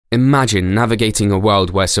Imagine navigating a world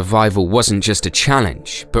where survival wasn't just a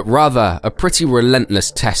challenge, but rather a pretty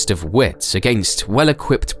relentless test of wits against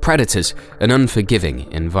well-equipped predators and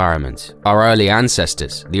unforgiving environment. Our early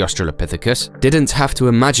ancestors, the Australopithecus, didn't have to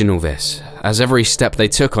imagine all this, as every step they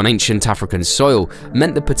took on ancient African soil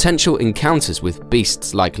meant the potential encounters with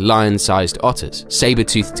beasts like lion-sized otters,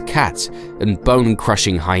 saber-toothed cats, and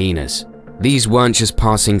bone-crushing hyenas. These weren't just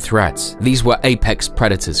passing threats, these were apex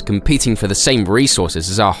predators competing for the same resources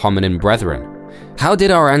as our hominin brethren. How did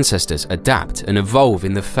our ancestors adapt and evolve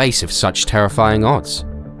in the face of such terrifying odds?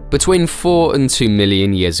 Between 4 and 2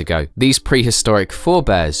 million years ago, these prehistoric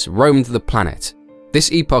forebears roamed the planet.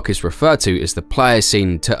 This epoch is referred to as the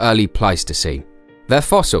Pliocene to early Pleistocene. Their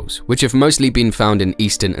fossils, which have mostly been found in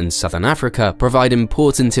eastern and southern Africa, provide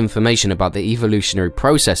important information about the evolutionary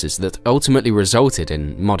processes that ultimately resulted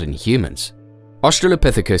in modern humans.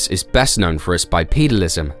 Australopithecus is best known for its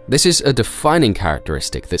bipedalism. This is a defining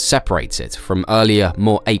characteristic that separates it from earlier,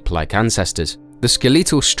 more ape-like ancestors. The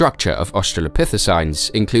skeletal structure of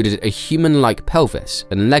Australopithecines included a human-like pelvis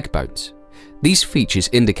and leg bones. These features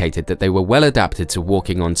indicated that they were well adapted to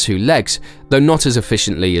walking on 2 legs, though not as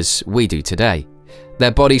efficiently as we do today.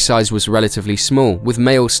 Their body size was relatively small, with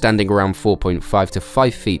males standing around 4.5 to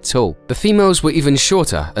 5 feet tall. The females were even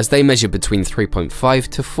shorter, as they measured between 3.5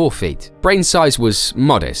 to 4 feet. Brain size was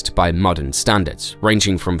modest by modern standards,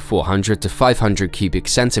 ranging from 400 to 500 cubic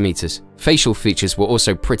centimeters. Facial features were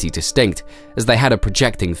also pretty distinct, as they had a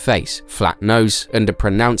projecting face, flat nose, and a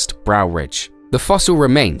pronounced brow ridge. The fossil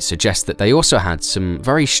remains suggest that they also had some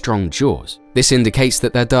very strong jaws. This indicates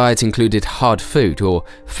that their diet included hard food or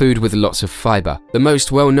food with lots of fiber. The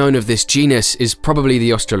most well-known of this genus is probably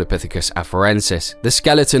the Australopithecus afarensis. The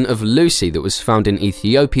skeleton of Lucy that was found in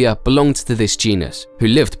Ethiopia belonged to this genus, who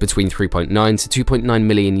lived between 3.9 to 2.9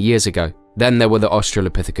 million years ago. Then there were the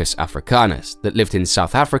Australopithecus africanus that lived in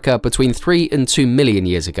South Africa between 3 and 2 million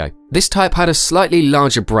years ago. This type had a slightly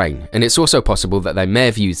larger brain, and it's also possible that they may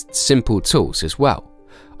have used simple tools as well.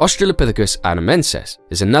 Australopithecus omoensis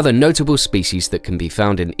is another notable species that can be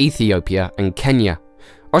found in Ethiopia and Kenya.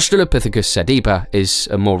 Australopithecus sediba is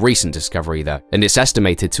a more recent discovery though, and it's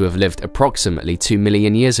estimated to have lived approximately 2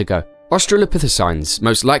 million years ago. Australopithecines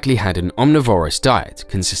most likely had an omnivorous diet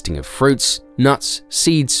consisting of fruits, nuts,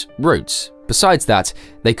 seeds, roots. Besides that,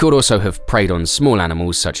 they could also have preyed on small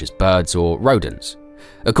animals such as birds or rodents.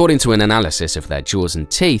 According to an analysis of their jaws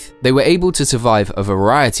and teeth, they were able to survive a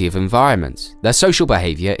variety of environments. Their social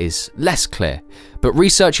behavior is less clear, but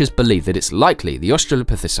researchers believe that it's likely the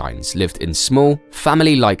Australopithecines lived in small,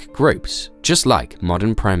 family-like groups, just like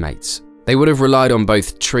modern primates. They would have relied on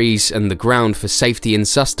both trees and the ground for safety and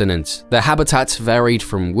sustenance. Their habitats varied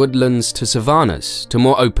from woodlands to savannas to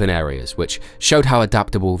more open areas, which showed how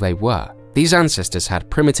adaptable they were. These ancestors had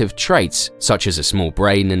primitive traits, such as a small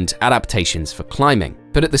brain and adaptations for climbing,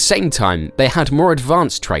 but at the same time, they had more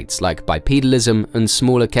advanced traits like bipedalism and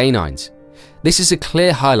smaller canines. This is a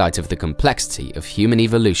clear highlight of the complexity of human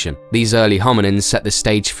evolution. These early hominins set the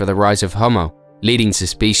stage for the rise of Homo, leading to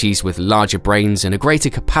species with larger brains and a greater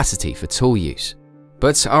capacity for tool use.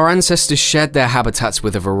 But our ancestors shared their habitats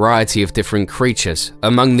with a variety of different creatures.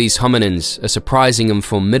 Among these hominins, a surprising and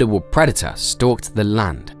formidable predator stalked the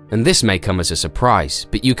land. And this may come as a surprise,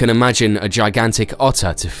 but you can imagine a gigantic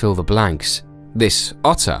otter to fill the blanks. This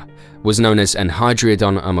otter was known as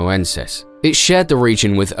Enhydriodon Omoensis. It shared the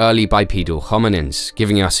region with early bipedal hominins,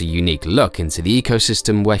 giving us a unique look into the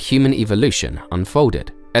ecosystem where human evolution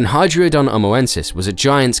unfolded. Enhydriodon Omoensis was a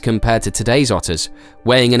giant compared to today's otters,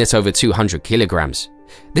 weighing in at over 200 kilograms.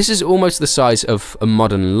 This is almost the size of a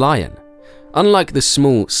modern lion. Unlike the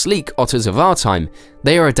small, sleek otters of our time,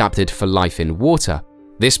 they are adapted for life in water.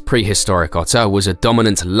 This prehistoric otter was a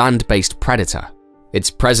dominant land-based predator. Its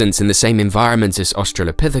presence in the same environment as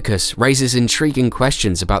Australopithecus raises intriguing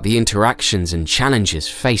questions about the interactions and challenges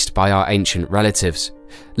faced by our ancient relatives.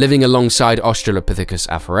 Living alongside Australopithecus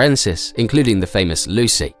afarensis, including the famous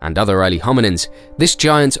Lucy and other early hominins, this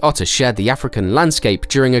giant otter shared the African landscape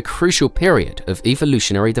during a crucial period of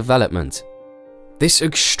evolutionary development. This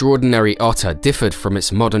extraordinary otter differed from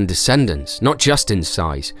its modern descendants, not just in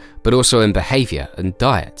size, but also in behavior and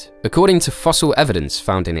diet. According to fossil evidence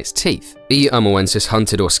found in its teeth, E. omoensis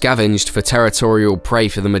hunted or scavenged for territorial prey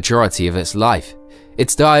for the majority of its life.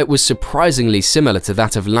 Its diet was surprisingly similar to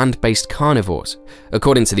that of land-based carnivores,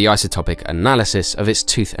 according to the isotopic analysis of its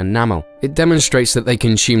tooth enamel. It demonstrates that they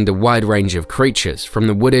consumed a wide range of creatures from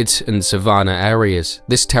the wooded and savanna areas.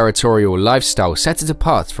 This territorial lifestyle set it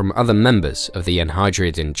apart from other members of the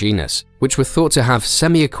Enhydriodon genus, which were thought to have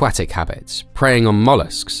semi-aquatic habits, preying on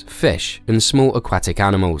mollusks, fish, and small aquatic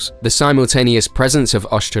animals. The simultaneous presence of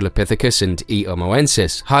Australopithecus and E.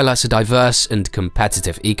 omoensis highlights a diverse and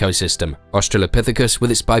competitive ecosystem. Australopithecus,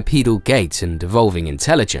 with its bipedal gait and evolving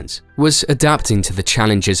intelligence, was adapting to the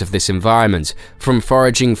challenges of this environment, from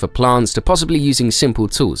foraging for plants to possibly using simple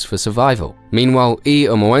tools for survival. Meanwhile, E.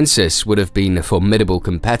 omoensis would have been a formidable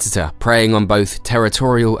competitor, preying on both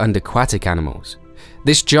territorial and aquatic animals.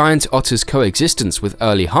 This giant otter's coexistence with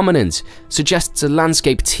early hominins suggests a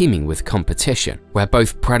landscape teeming with competition, where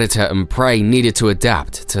both predator and prey needed to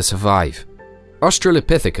adapt to survive.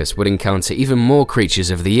 Australopithecus would encounter even more creatures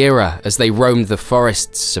of the era as they roamed the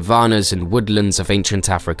forests, savannas, and woodlands of ancient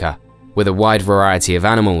Africa. With a wide variety of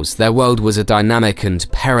animals, their world was a dynamic and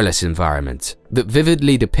perilous environment that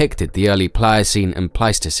vividly depicted the early Pliocene and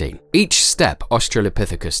Pleistocene. Each step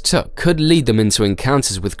Australopithecus took could lead them into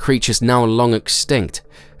encounters with creatures now long extinct,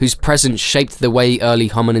 whose presence shaped the way early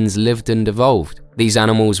hominins lived and evolved. These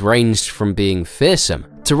animals ranged from being fearsome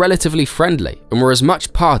to relatively friendly and were as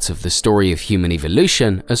much part of the story of human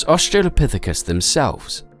evolution as Australopithecus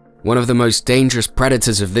themselves. One of the most dangerous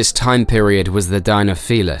predators of this time period was the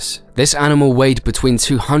Dinofelis. This animal weighed between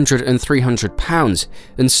 200 and 300 pounds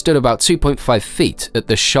and stood about 2.5 feet at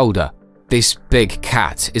the shoulder. This big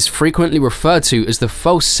cat is frequently referred to as the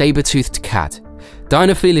false saber-toothed cat.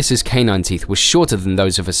 Dinofelis' canine teeth were shorter than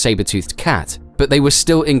those of a saber-toothed cat, but they were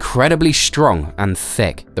still incredibly strong and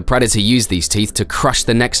thick. The predator used these teeth to crush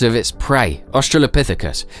the necks of its prey.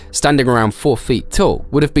 Australopithecus, standing around 4 feet tall,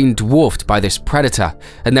 would have been dwarfed by this predator,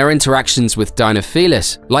 and their interactions with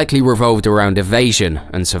Dinofelis likely revolved around evasion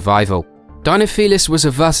and survival. Dinofelis was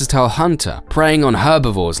a versatile hunter, preying on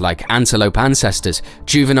herbivores like antelope ancestors,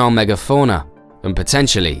 juvenile megafauna, and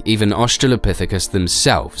potentially even Australopithecus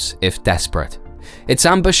themselves if desperate. Its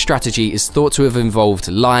ambush strategy is thought to have involved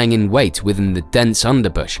lying in wait within the dense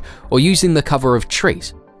underbush or using the cover of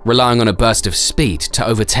trees, relying on a burst of speed to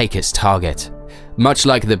overtake its target. Much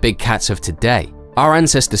like the big cats of today, our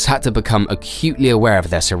ancestors had to become acutely aware of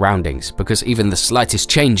their surroundings because even the slightest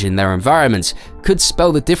change in their environments could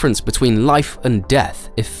spell the difference between life and death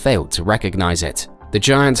if failed to recognize it. The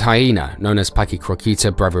giant hyena, known as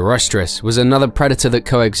Pachycrocuta Brevirostris, was another predator that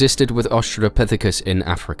coexisted with Australopithecus in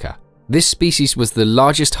Africa. This species was the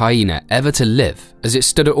largest hyena ever to live, as it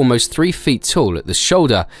stood at almost 3 feet tall at the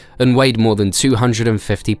shoulder and weighed more than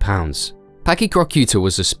 250 pounds. Pachycrocuta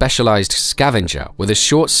was a specialized scavenger with a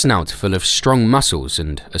short snout full of strong muscles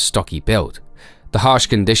and a stocky build. The harsh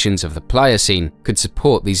conditions of the Pliocene could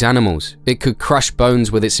support these animals. It could crush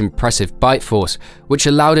bones with its impressive bite force, which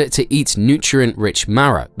allowed it to eat nutrient-rich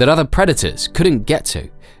marrow that other predators couldn't get to,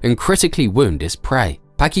 and critically wound its prey.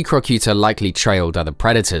 Pachycrocuta likely trailed other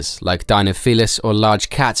predators, like Dinofelis or large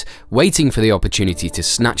cats, waiting for the opportunity to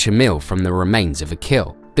snatch a meal from the remains of a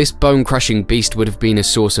kill. This bone-crushing beast would have been a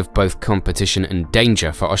source of both competition and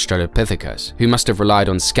danger for Australopithecus, who must have relied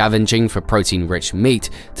on scavenging for protein-rich meat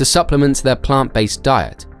to supplement their plant-based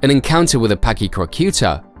diet. An encounter with a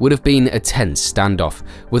Pachycrocuta would have been a tense standoff,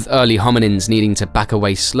 with early hominins needing to back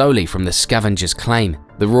away slowly from the scavenger's claim.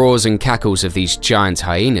 The roars and cackles of these giant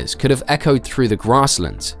hyenas could have echoed through the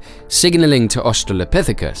grasslands, signaling to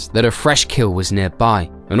Australopithecus that a fresh kill was nearby,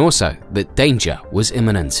 and also that danger was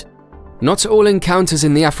imminent. Not all encounters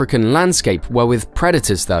in the African landscape were with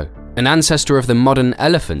predators though. An ancestor of the modern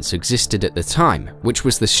elephants existed at the time, which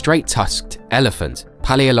was the straight-tusked elephant,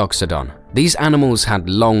 Palaeoloxodon. These animals had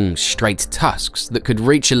long, straight tusks that could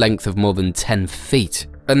reach a length of more than 10 feet,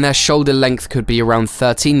 and their shoulder length could be around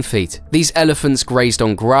 13 feet. These elephants grazed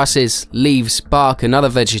on grasses, leaves, bark, and other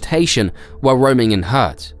vegetation while roaming in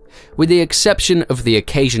herds. With the exception of the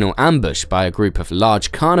occasional ambush by a group of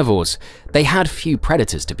large carnivores, they had few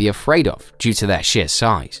predators to be afraid of due to their sheer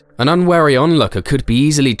size. An unwary onlooker could be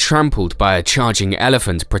easily trampled by a charging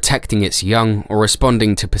elephant protecting its young or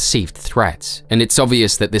responding to perceived threats, and it's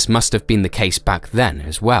obvious that this must have been the case back then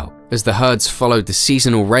as well. As the herds followed the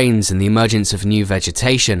seasonal rains and the emergence of new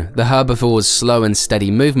vegetation, the herbivores' slow and steady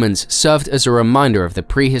movements served as a reminder of the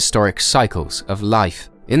prehistoric cycles of life.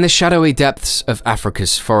 In the shadowy depths of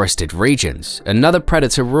Africa's forested regions, another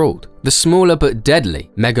predator ruled. The smaller but deadly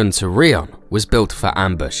Megantereon was built for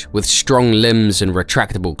ambush, with strong limbs and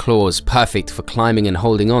retractable claws perfect for climbing and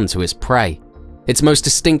holding on to its prey. Its most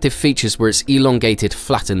distinctive features were its elongated,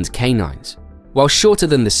 flattened canines. While shorter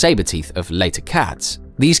than the saber teeth of later cats,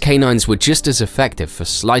 These canines were just as effective for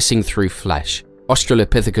slicing through flesh.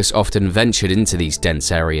 Australopithecus often ventured into these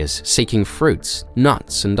dense areas, seeking fruits,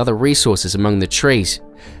 nuts, and other resources among the trees.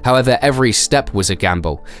 However, every step was a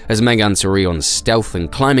gamble, as Megantereon's stealth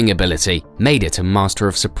and climbing ability made it a master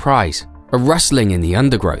of surprise. A rustling in the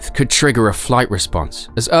undergrowth could trigger a flight response,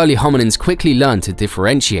 as early hominins quickly learned to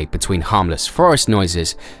differentiate between harmless forest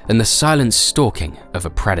noises and the silent stalking of a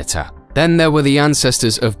predator. Then there were the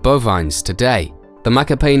ancestors of bovines today. The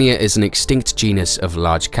Makapania is an extinct genus of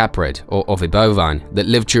large caprid, or ovibovine, that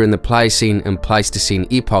lived during the Pliocene and Pleistocene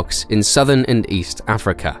epochs in southern and east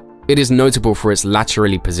Africa. It is notable for its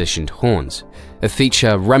laterally positioned horns, a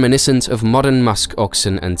feature reminiscent of modern musk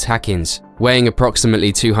oxen and tachyons. Weighing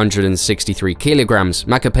approximately 263 kilograms,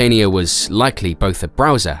 Makapania was likely both a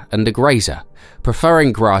browser and a grazer,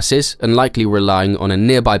 preferring grasses and likely relying on a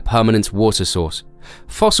nearby permanent water source.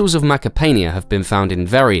 Fossils of Makapania have been found in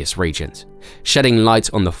various regions, shedding light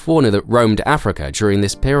on the fauna that roamed Africa during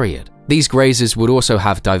this period. These grazers would also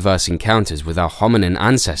have diverse encounters with our hominin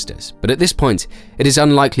ancestors, but at this point, it is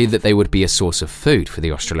unlikely that they would be a source of food for the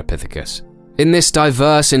Australopithecus. In this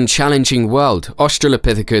diverse and challenging world,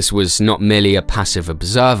 Australopithecus was not merely a passive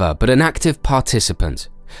observer, but an active participant.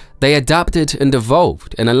 They adapted and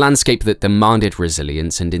evolved in a landscape that demanded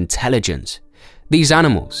resilience and intelligence. These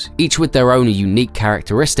animals, each with their own unique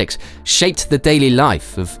characteristics, shaped the daily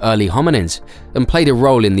life of early hominins and played a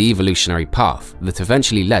role in the evolutionary path that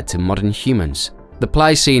eventually led to modern humans. The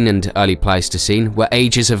Pliocene and early Pleistocene were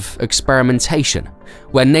ages of experimentation,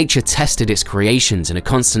 where nature tested its creations in a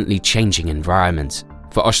constantly changing environment.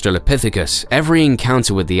 For Australopithecus, every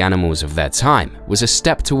encounter with the animals of their time was a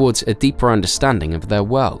step towards a deeper understanding of their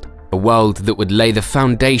world, a world that would lay the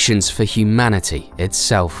foundations for humanity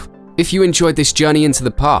itself. If you enjoyed this journey into the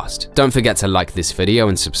past, don't forget to like this video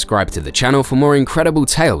and subscribe to the channel for more incredible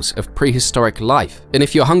tales of prehistoric life. And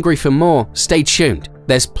if you're hungry for more, stay tuned.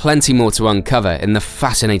 There's plenty more to uncover in the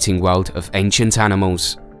fascinating world of ancient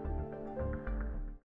animals.